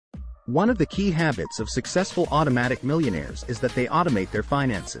One of the key habits of successful automatic millionaires is that they automate their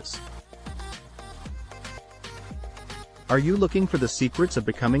finances. Are you looking for the secrets of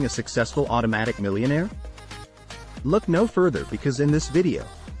becoming a successful automatic millionaire? Look no further, because in this video,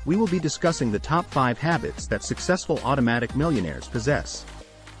 we will be discussing the top 5 habits that successful automatic millionaires possess.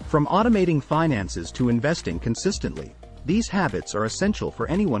 From automating finances to investing consistently, these habits are essential for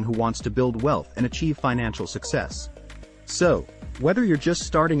anyone who wants to build wealth and achieve financial success. So, whether you're just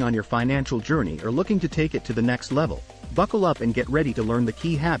starting on your financial journey or looking to take it to the next level, buckle up and get ready to learn the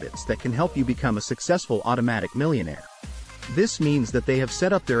key habits that can help you become a successful automatic millionaire. This means that they have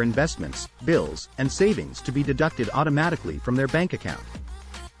set up their investments, bills, and savings to be deducted automatically from their bank account.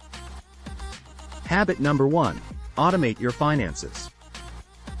 Habit number 1. Automate your finances.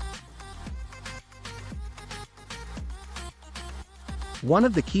 One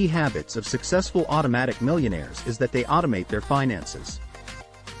of the key habits of successful automatic millionaires is that they automate their finances.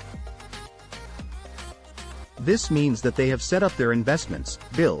 This means that they have set up their investments,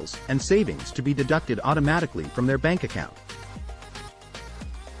 bills, and savings to be deducted automatically from their bank account.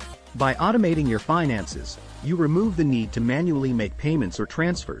 By automating your finances, you remove the need to manually make payments or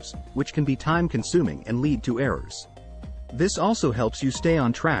transfers, which can be time-consuming and lead to errors. This also helps you stay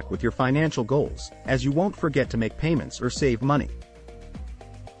on track with your financial goals, as you won't forget to make payments or save money.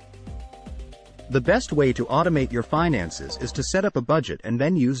 The best way to automate your finances is to set up a budget and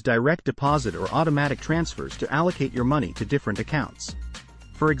then use direct deposit or automatic transfers to allocate your money to different accounts.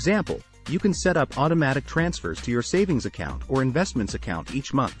 For example, you can set up automatic transfers to your savings account or investments account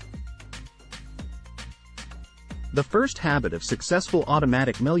each month. The first habit of successful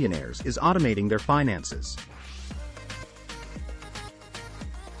automatic millionaires is automating their finances.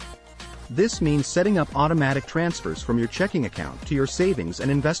 This means setting up automatic transfers from your checking account to your savings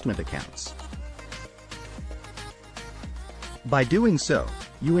and investment accounts. By doing so,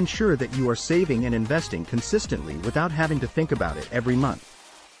 you ensure that you are saving and investing consistently without having to think about it every month.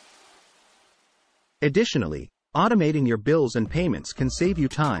 Additionally, automating your bills and payments can save you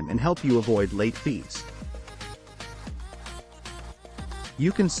time and help you avoid late fees.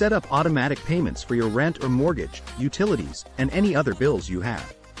 You can set up automatic payments for your rent or mortgage, utilities, and any other bills you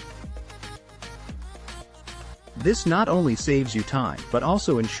have. This not only saves you time but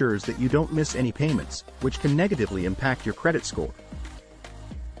also ensures that you don't miss any payments, which can negatively impact your credit score.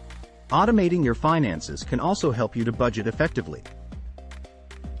 Automating your finances can also help you to budget effectively.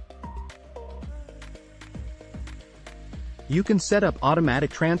 You can set up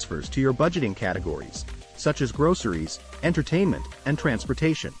automatic transfers to your budgeting categories, such as groceries, entertainment, and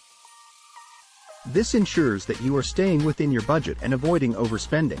transportation. This ensures that you are staying within your budget and avoiding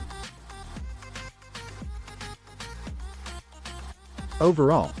overspending.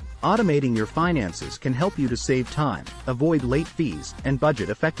 Overall, automating your finances can help you to save time, avoid late fees, and budget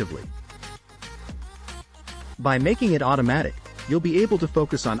effectively. By making it automatic, you'll be able to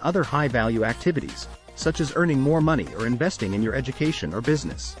focus on other high-value activities, such as earning more money or investing in your education or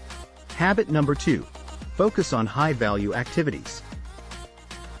business. Habit number 2. Focus on high-value activities.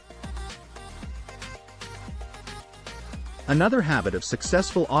 Another habit of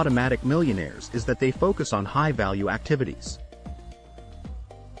successful automatic millionaires is that they focus on high-value activities.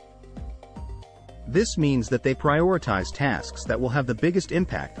 This means that they prioritize tasks that will have the biggest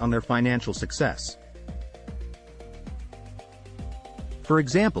impact on their financial success. For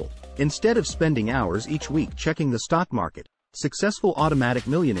example, instead of spending hours each week checking the stock market, successful automatic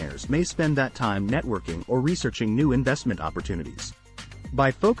millionaires may spend that time networking or researching new investment opportunities.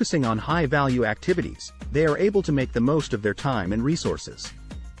 By focusing on high-value activities, they are able to make the most of their time and resources.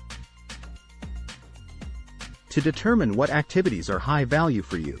 To determine what activities are high value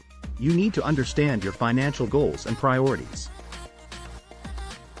for you, you need to understand your financial goals and priorities.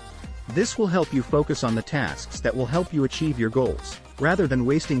 This will help you focus on the tasks that will help you achieve your goals, rather than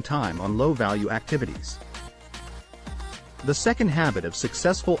wasting time on low-value activities. The second habit of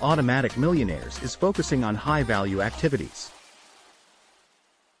successful automatic millionaires is focusing on high-value activities.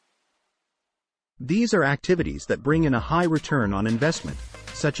 These are activities that bring in a high return on investment,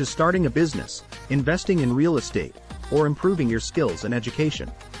 such as starting a business, investing in real estate, or improving your skills and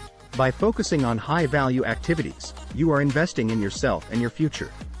education. By focusing on high-value activities, you are investing in yourself and your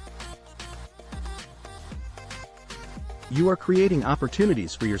future. You are creating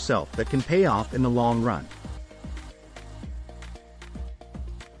opportunities for yourself that can pay off in the long run.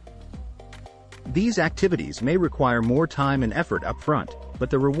 These activities may require more time and effort up front, but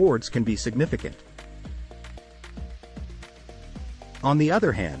the rewards can be significant. On the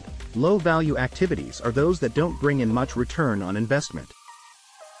other hand, low-value activities are those that don't bring in much return on investment.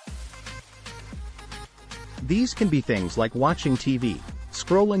 These can be things like watching TV,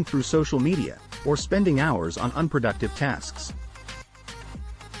 scrolling through social media, or spending hours on unproductive tasks.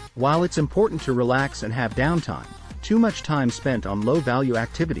 While it's important to relax and have downtime, too much time spent on low-value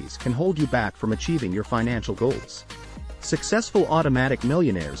activities can hold you back from achieving your financial goals. Successful automatic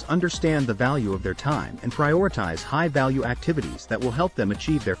millionaires understand the value of their time and prioritize high-value activities that will help them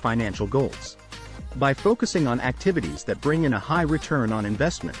achieve their financial goals. By focusing on activities that bring in a high return on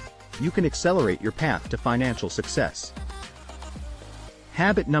investment, you can accelerate your path to financial success.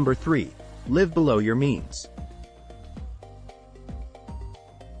 Habit number 3. Live below your means.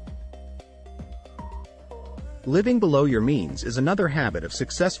 Living below your means is another habit of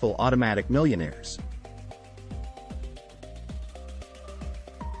successful automatic millionaires.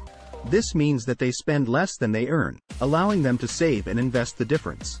 This means that they spend less than they earn, allowing them to save and invest the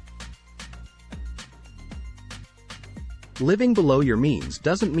difference. Living below your means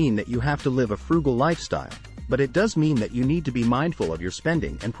doesn't mean that you have to live a frugal lifestyle, but it does mean that you need to be mindful of your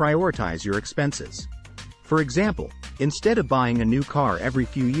spending and prioritize your expenses. For example, instead of buying a new car every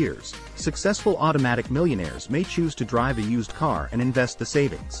few years, successful automatic millionaires may choose to drive a used car and invest the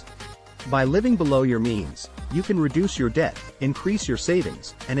savings. By living below your means, you can reduce your debt, increase your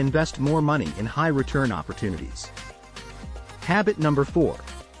savings, and invest more money in high-return opportunities. Habit number 4.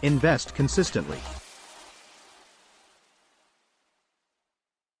 Invest consistently.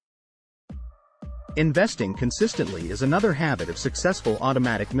 Investing consistently is another habit of successful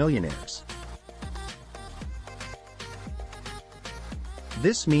automatic millionaires.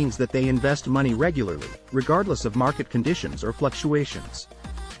 This means that they invest money regularly, regardless of market conditions or fluctuations.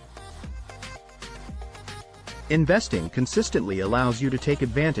 Investing consistently allows you to take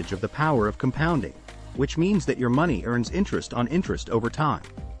advantage of the power of compounding, which means that your money earns interest on interest over time.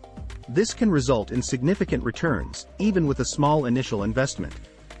 This can result in significant returns, even with a small initial investment.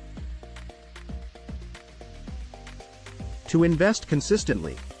 To invest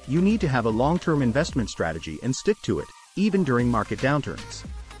consistently, you need to have a long-term investment strategy and stick to it, even during market downturns.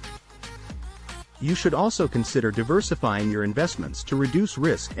 You should also consider diversifying your investments to reduce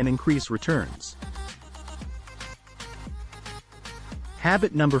risk and increase returns.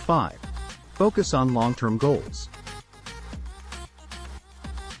 Habit number 5. Focus on long-term goals.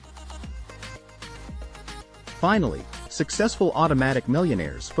 Finally, successful automatic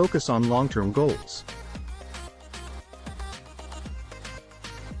millionaires focus on long-term goals.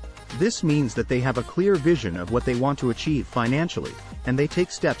 This means that they have a clear vision of what they want to achieve financially, and they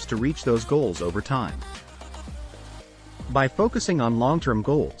take steps to reach those goals over time. By focusing on long-term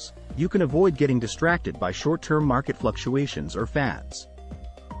goals, you can avoid getting distracted by short-term market fluctuations or fads.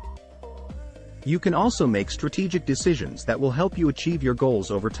 You can also make strategic decisions that will help you achieve your goals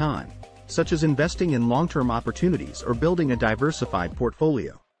over time, such as investing in long-term opportunities or building a diversified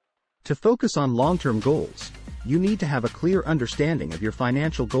portfolio. To focus on long-term goals, you need to have a clear understanding of your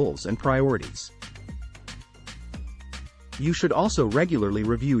financial goals and priorities. You should also regularly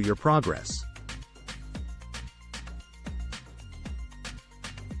review your progress.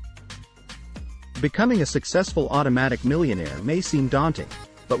 Becoming a successful automatic millionaire may seem daunting,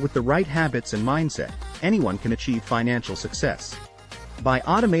 but with the right habits and mindset, anyone can achieve financial success. By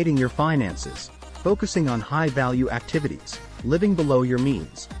automating your finances, focusing on high-value activities, living below your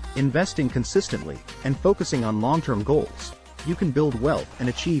means, investing consistently, and focusing on long-term goals, you can build wealth and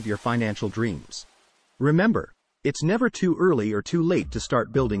achieve your financial dreams. Remember, it's never too early or too late to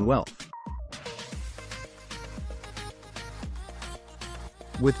start building wealth.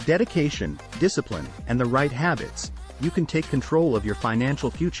 With dedication, discipline, and the right habits, you can take control of your financial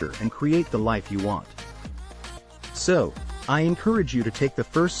future and create the life you want. So, I encourage you to take the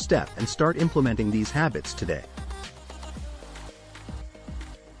first step and start implementing these habits today.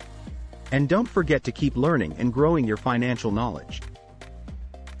 And don't forget to keep learning and growing your financial knowledge.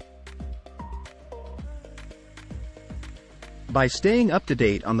 By staying up to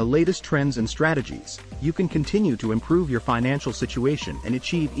date on the latest trends and strategies, you can continue to improve your financial situation and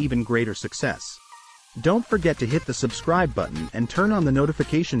achieve even greater success. Don't forget to hit the subscribe button and turn on the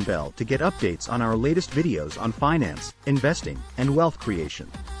notification bell to get updates on our latest videos on finance, investing, and wealth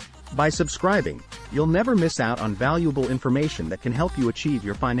creation. By subscribing, you'll never miss out on valuable information that can help you achieve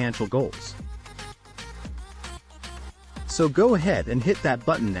your financial goals. So go ahead and hit that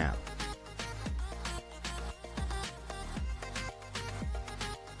button now.